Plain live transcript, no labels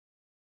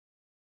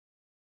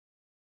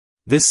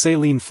This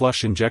saline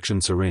flush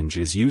injection syringe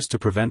is used to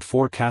prevent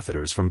 4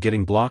 catheters from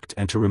getting blocked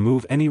and to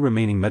remove any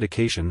remaining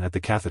medication at the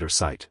catheter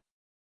site.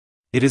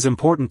 It is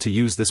important to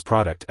use this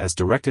product as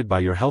directed by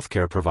your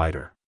healthcare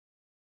provider.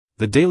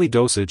 The daily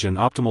dosage and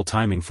optimal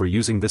timing for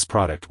using this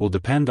product will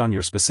depend on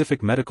your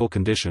specific medical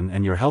condition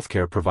and your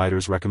healthcare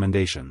provider's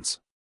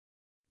recommendations.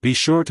 Be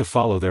sure to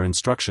follow their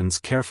instructions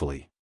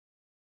carefully.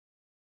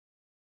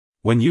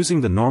 When using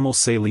the normal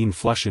saline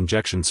flush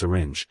injection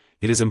syringe,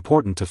 it is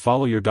important to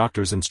follow your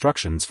doctor's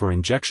instructions for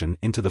injection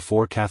into the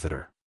 4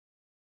 catheter.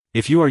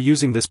 If you are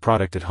using this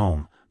product at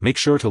home, make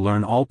sure to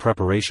learn all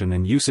preparation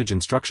and usage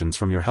instructions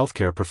from your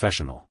healthcare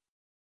professional.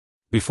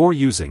 Before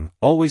using,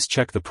 always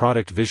check the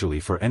product visually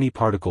for any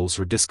particles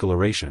or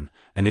discoloration,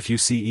 and if you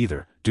see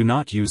either, do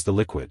not use the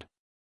liquid.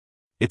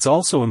 It's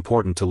also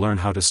important to learn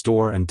how to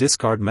store and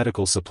discard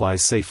medical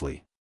supplies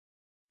safely.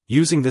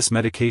 Using this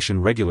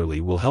medication regularly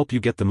will help you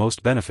get the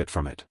most benefit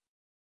from it.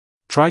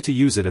 Try to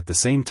use it at the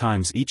same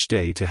times each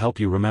day to help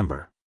you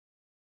remember.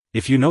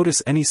 If you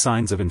notice any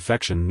signs of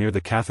infection near the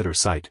catheter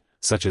site,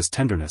 such as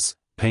tenderness,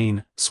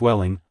 pain,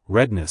 swelling,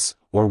 redness,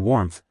 or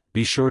warmth,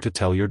 be sure to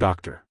tell your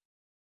doctor.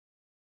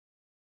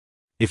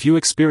 If you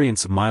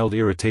experience mild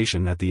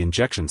irritation at the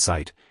injection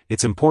site,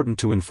 it's important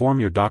to inform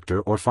your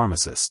doctor or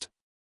pharmacist.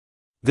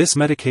 This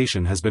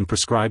medication has been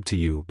prescribed to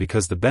you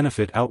because the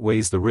benefit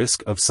outweighs the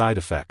risk of side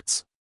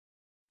effects.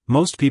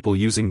 Most people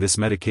using this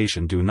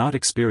medication do not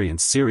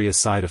experience serious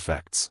side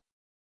effects.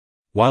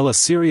 While a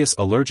serious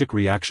allergic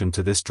reaction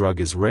to this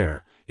drug is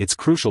rare, it's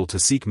crucial to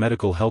seek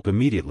medical help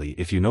immediately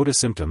if you notice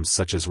symptoms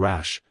such as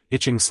rash,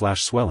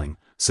 itching/swelling,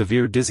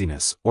 severe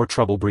dizziness, or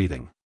trouble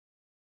breathing.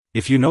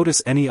 If you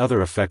notice any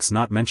other effects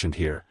not mentioned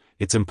here,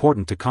 it's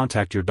important to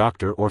contact your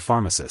doctor or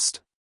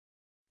pharmacist.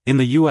 In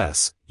the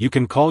US, you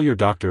can call your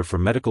doctor for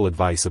medical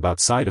advice about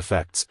side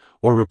effects,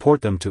 or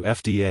report them to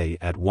FDA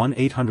at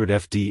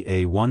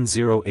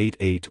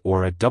 1-800-FDA-1088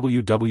 or at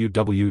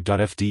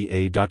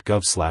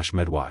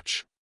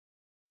www.fda.gov/medwatch.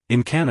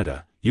 In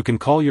Canada, you can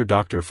call your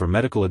doctor for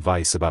medical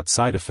advice about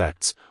side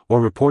effects,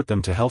 or report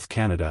them to Health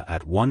Canada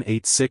at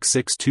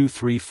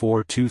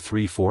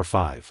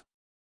 1-866-234-2345.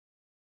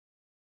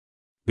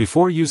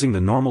 Before using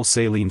the normal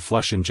saline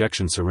flush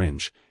injection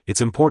syringe, it's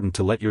important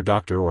to let your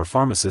doctor or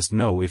pharmacist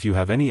know if you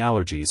have any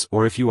allergies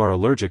or if you are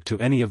allergic to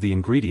any of the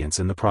ingredients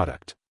in the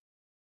product.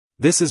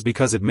 This is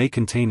because it may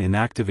contain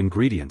inactive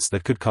ingredients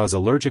that could cause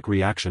allergic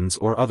reactions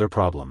or other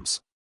problems.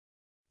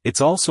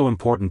 It's also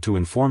important to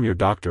inform your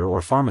doctor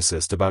or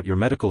pharmacist about your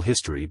medical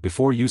history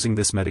before using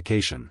this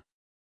medication.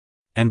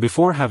 And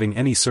before having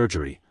any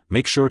surgery,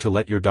 make sure to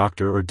let your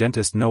doctor or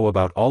dentist know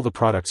about all the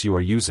products you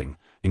are using,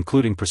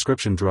 including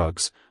prescription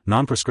drugs,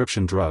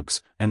 non-prescription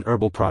drugs, and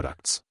herbal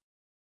products.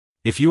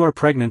 If you are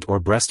pregnant or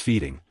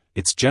breastfeeding,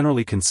 it's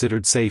generally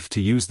considered safe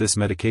to use this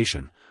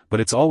medication, but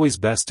it's always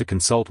best to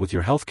consult with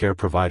your healthcare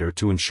provider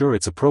to ensure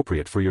it's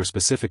appropriate for your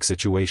specific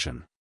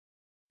situation.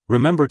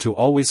 Remember to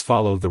always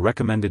follow the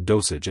recommended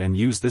dosage and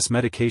use this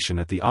medication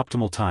at the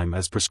optimal time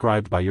as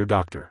prescribed by your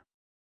doctor.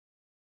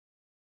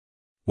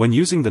 When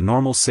using the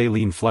normal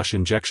saline flush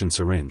injection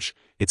syringe,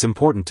 it's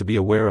important to be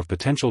aware of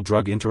potential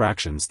drug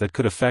interactions that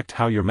could affect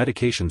how your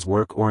medications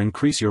work or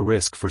increase your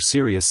risk for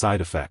serious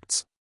side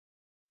effects.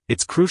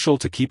 It's crucial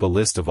to keep a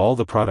list of all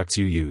the products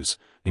you use,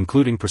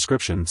 including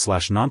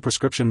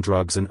prescription/non-prescription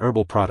drugs and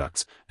herbal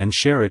products, and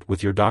share it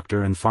with your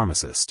doctor and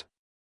pharmacist.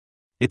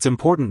 It's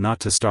important not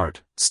to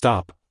start,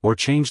 stop, or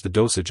change the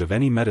dosage of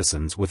any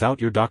medicines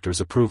without your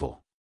doctor's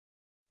approval.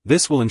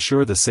 This will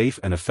ensure the safe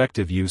and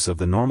effective use of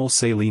the normal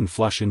saline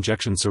flush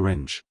injection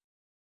syringe.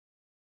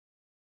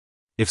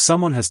 If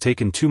someone has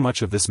taken too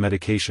much of this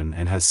medication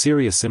and has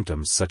serious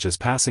symptoms such as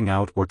passing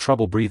out or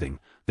trouble breathing,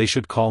 they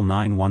should call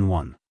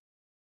 911.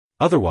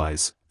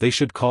 Otherwise, they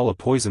should call a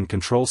poison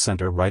control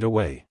center right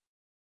away.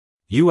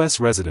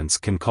 U.S. residents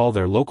can call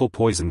their local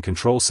poison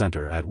control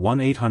center at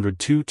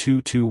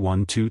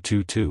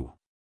 1-800-222-1222.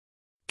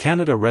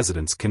 Canada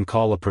residents can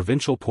call a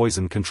provincial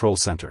poison control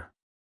center.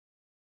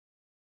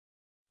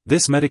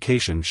 This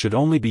medication should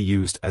only be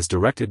used as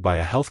directed by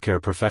a healthcare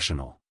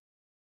professional.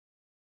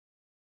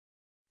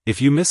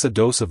 If you miss a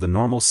dose of the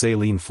normal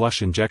saline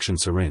flush injection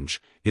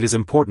syringe, it is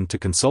important to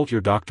consult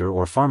your doctor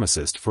or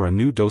pharmacist for a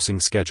new dosing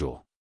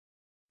schedule.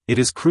 It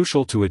is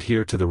crucial to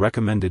adhere to the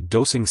recommended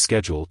dosing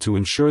schedule to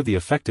ensure the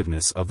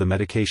effectiveness of the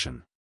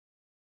medication.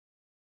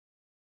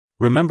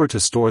 Remember to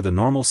store the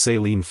normal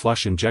saline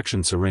flush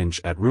injection syringe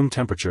at room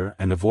temperature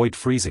and avoid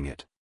freezing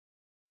it.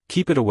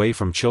 Keep it away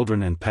from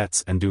children and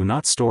pets and do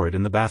not store it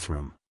in the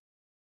bathroom.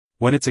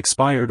 When it's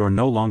expired or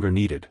no longer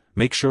needed,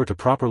 make sure to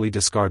properly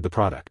discard the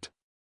product.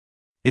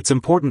 It's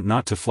important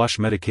not to flush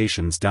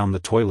medications down the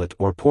toilet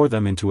or pour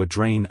them into a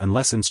drain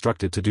unless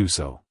instructed to do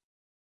so.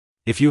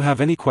 If you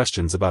have any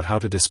questions about how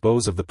to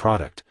dispose of the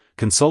product,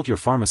 consult your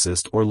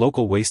pharmacist or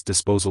local waste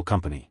disposal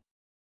company.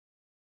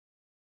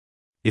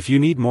 If you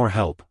need more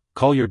help,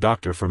 call your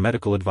doctor for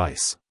medical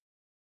advice.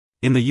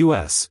 In the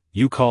US,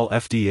 you call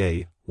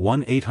FDA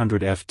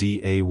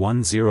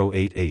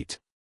 1-800-FDA-1088.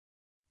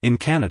 In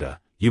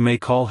Canada, you may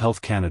call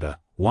Health Canada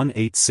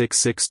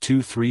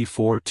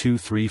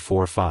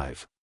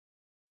 1-866-234-2345.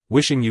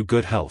 Wishing you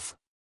good health.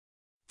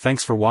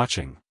 Thanks for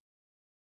watching.